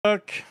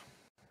luck.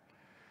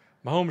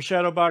 Mahomes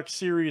Shadowbox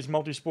Series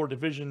Multisport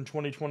Division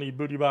 2020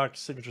 Booty Box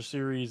Signature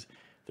Series.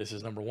 This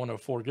is number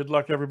 104. Good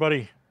luck,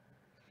 everybody.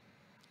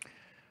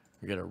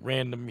 We got a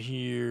random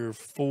here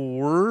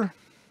for,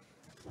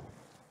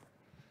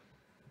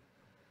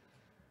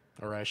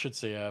 or I should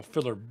say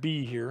filler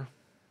B here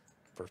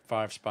for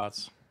 5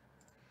 spots.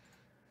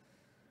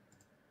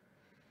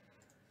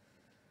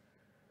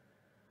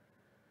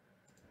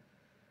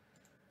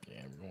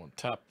 Yeah, we're going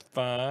top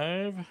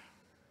 5.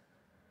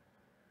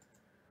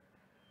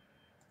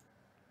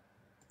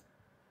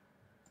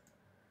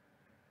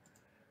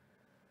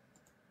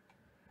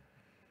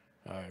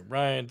 All right,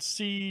 Ryan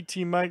C,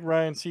 T Mike,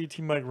 Ryan C,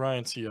 T Mike,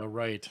 Ryan C. All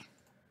right.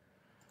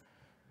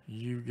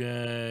 You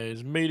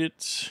guys made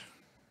it.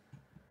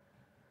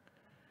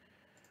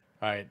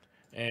 All right,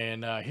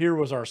 and here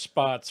was our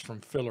spots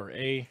from filler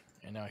A,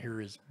 and now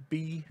here is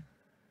B.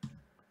 All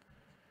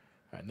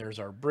right, and there's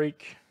our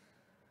break.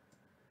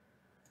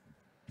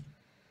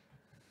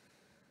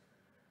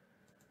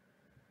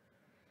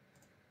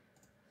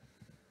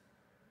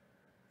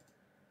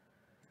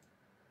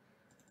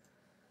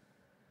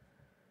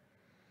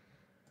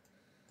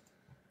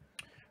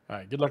 All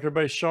right, good luck,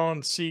 everybody.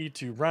 Sean C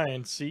to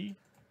Ryan C.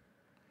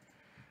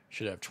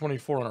 Should have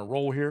 24 on a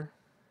roll here.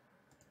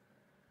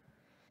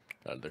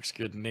 That looks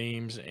good.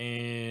 Names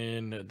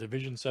and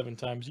division 7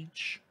 times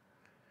each.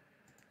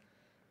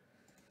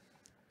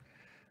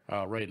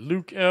 All right,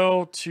 Luke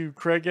L to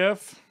Craig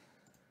F.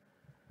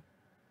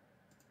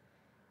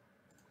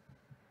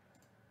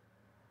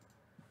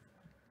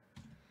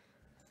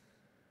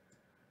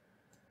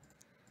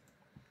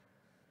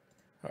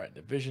 All right,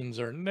 divisions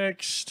are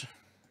next.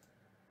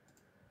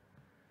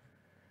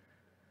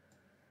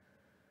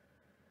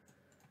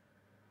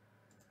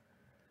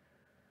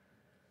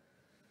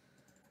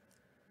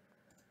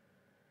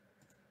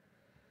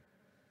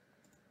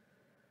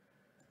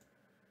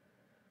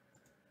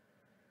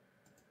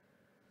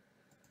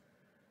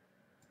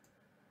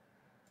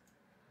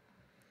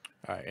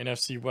 All right,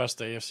 NFC West,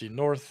 AFC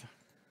North.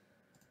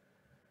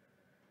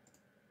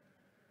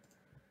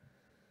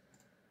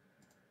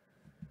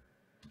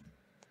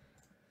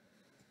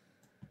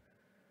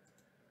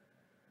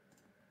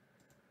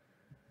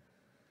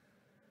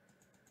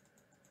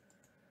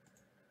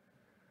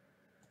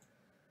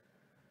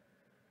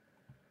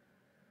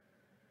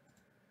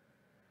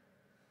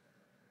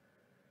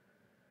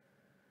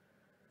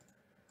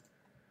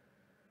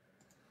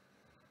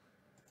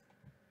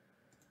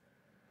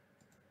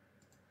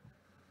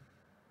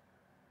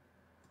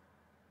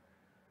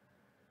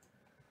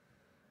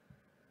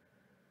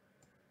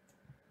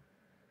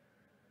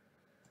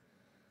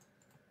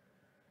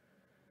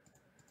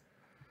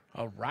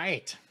 All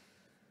right.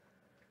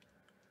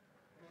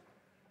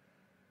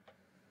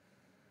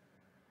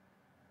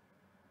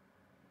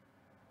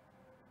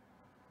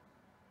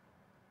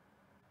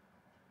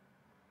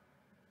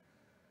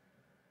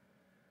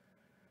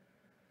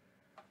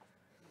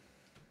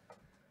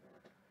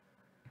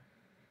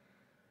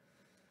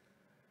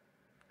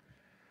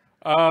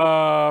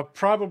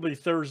 Probably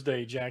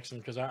Thursday, Jackson,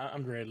 because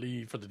I'm going to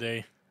leave for the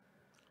day.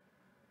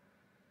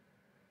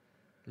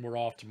 We're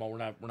off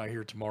tomorrow. We're not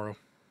here tomorrow.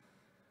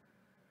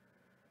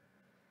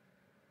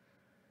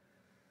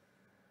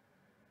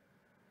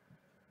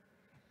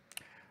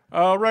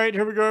 All right,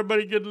 here we go,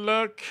 everybody. Good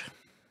luck.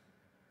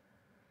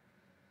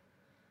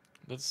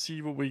 Let's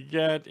see what we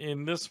got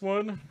in this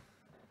one.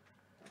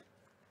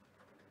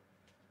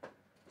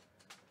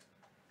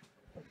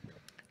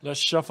 Let's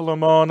shuffle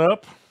them on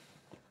up.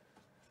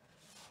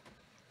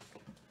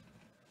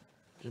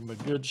 Give them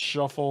a good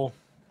shuffle.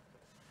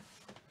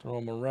 Throw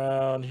them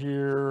around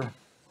here.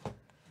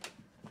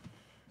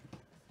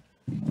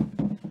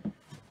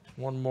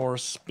 One more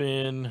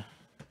spin.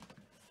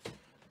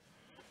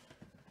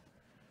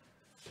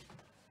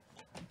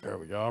 There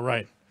we go. All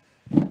right.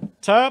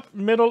 Top,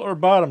 middle, or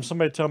bottom?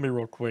 Somebody tell me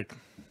real quick.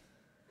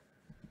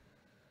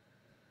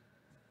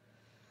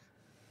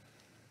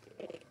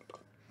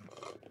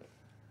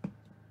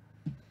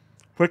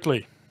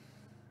 Quickly.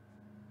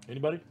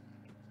 Anybody?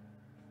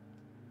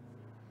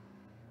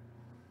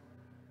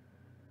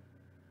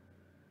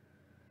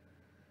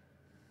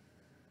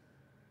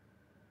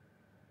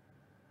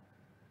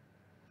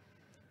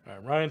 All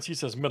right, Ryan C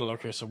says middle.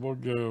 Okay, so we'll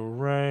go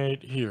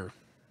right here.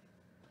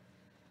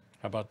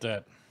 How about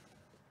that?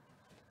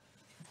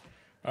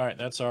 All right,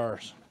 that's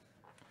ours.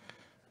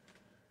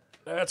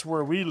 That's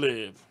where we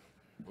live.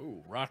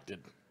 Ooh, rocked it.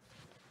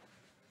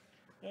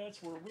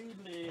 That's where we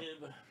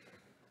live.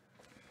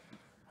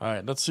 All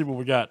right, let's see what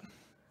we got.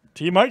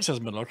 T Mike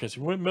says middle. Okay,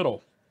 so we went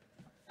middle.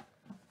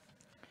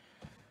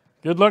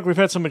 Good luck. We've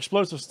had some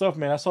explosive stuff,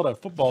 man. I saw that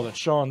football that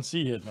Sean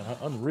C hit, man.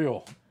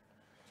 Unreal.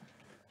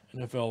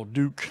 NFL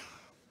Duke.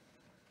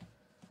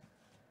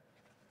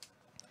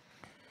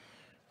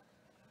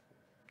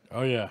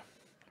 Oh, yeah.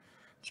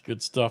 It's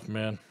good stuff,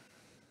 man.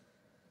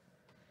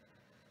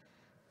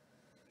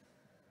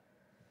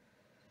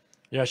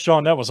 Yeah,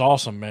 Sean, that was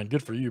awesome, man.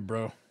 Good for you,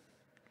 bro.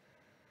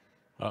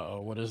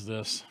 Uh-oh, what is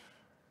this?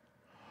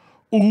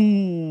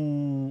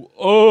 Ooh.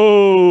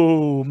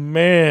 Oh,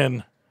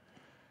 man.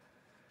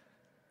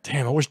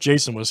 Damn, I wish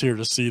Jason was here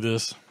to see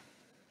this.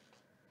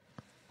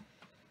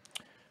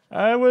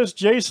 I wish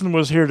Jason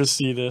was here to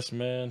see this,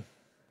 man.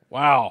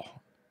 Wow.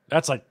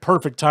 That's like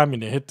perfect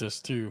timing to hit this,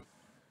 too.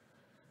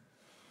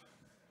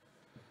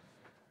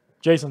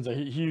 Jason's a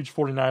huge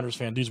 49ers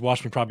fan. Dude's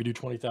watched me probably do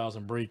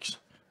 20,000 breaks.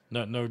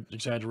 No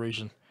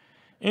exaggeration.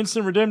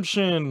 Instant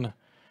redemption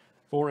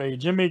for a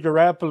Jimmy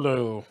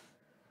Garoppolo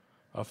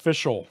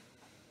official.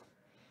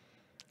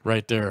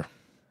 Right there.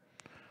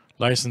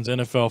 Licensed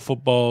NFL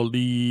Football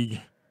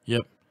League.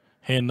 Yep.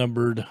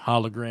 Hand-numbered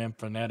hologram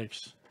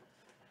fanatics.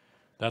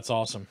 That's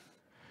awesome.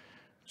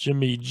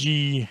 Jimmy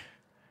G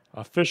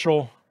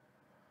official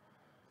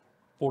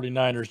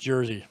 49ers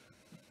jersey.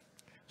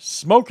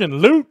 Smoking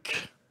Luke.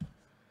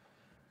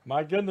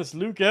 My goodness,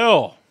 Luke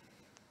L.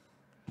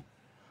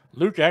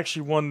 Luke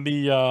actually won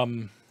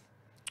the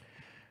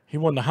he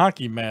won the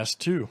hockey mask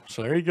too.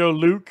 So there you go,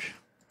 Luke.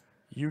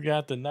 You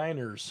got the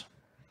Niners.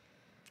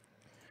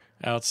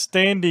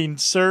 Outstanding,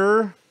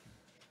 sir.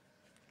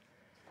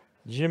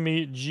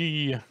 Jimmy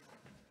G.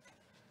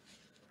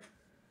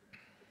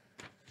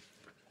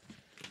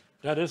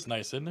 That is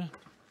nice, isn't it?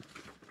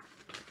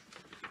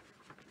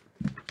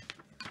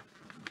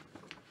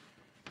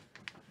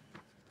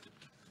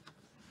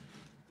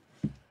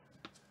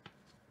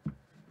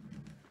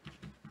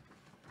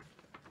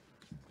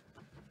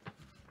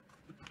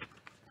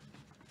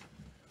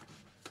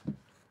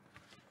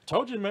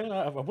 Told you, man.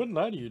 I wouldn't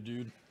lie to you,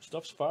 dude.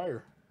 Stuff's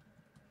fire.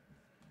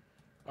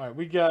 All right,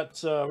 we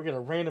got a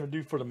random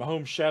do for the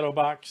Mahomes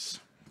Shadowbox.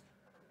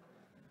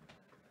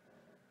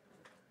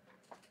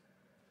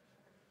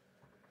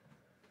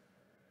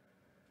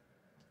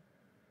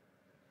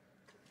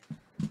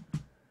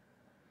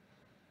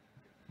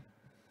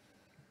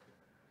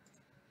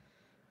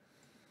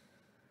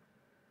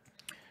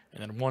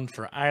 And then one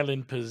for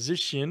Island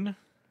Position.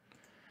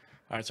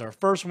 All right, so our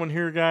first one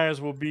here,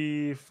 guys, will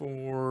be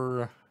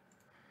for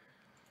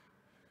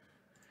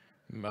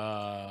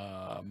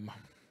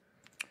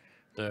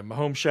the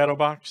Mahomes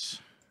Shadowbox,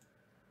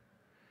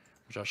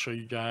 which I'll show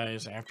you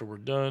guys after we're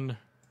done.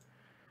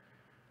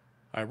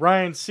 All right,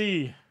 Ryan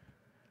C.,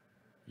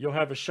 you'll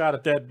have a shot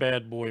at that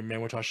bad boy,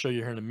 man, which I'll show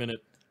you here in a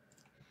minute.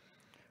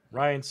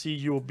 Ryan C.,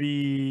 you will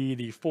be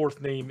the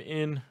fourth name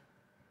in.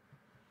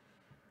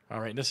 All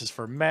right, this is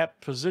for map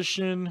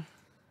position.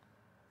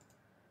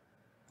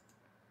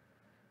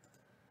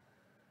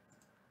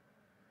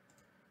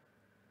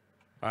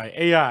 All right,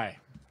 AI.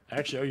 I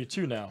actually owe you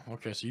two now.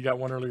 Okay, so you got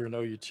one earlier and owe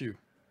you two.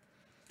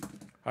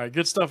 All right,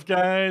 good stuff,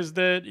 guys.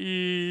 That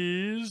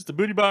is the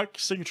Booty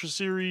Box Signature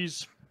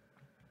Series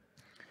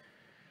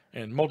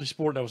and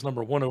Multisport. That was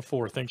number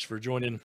 104. Thanks for joining.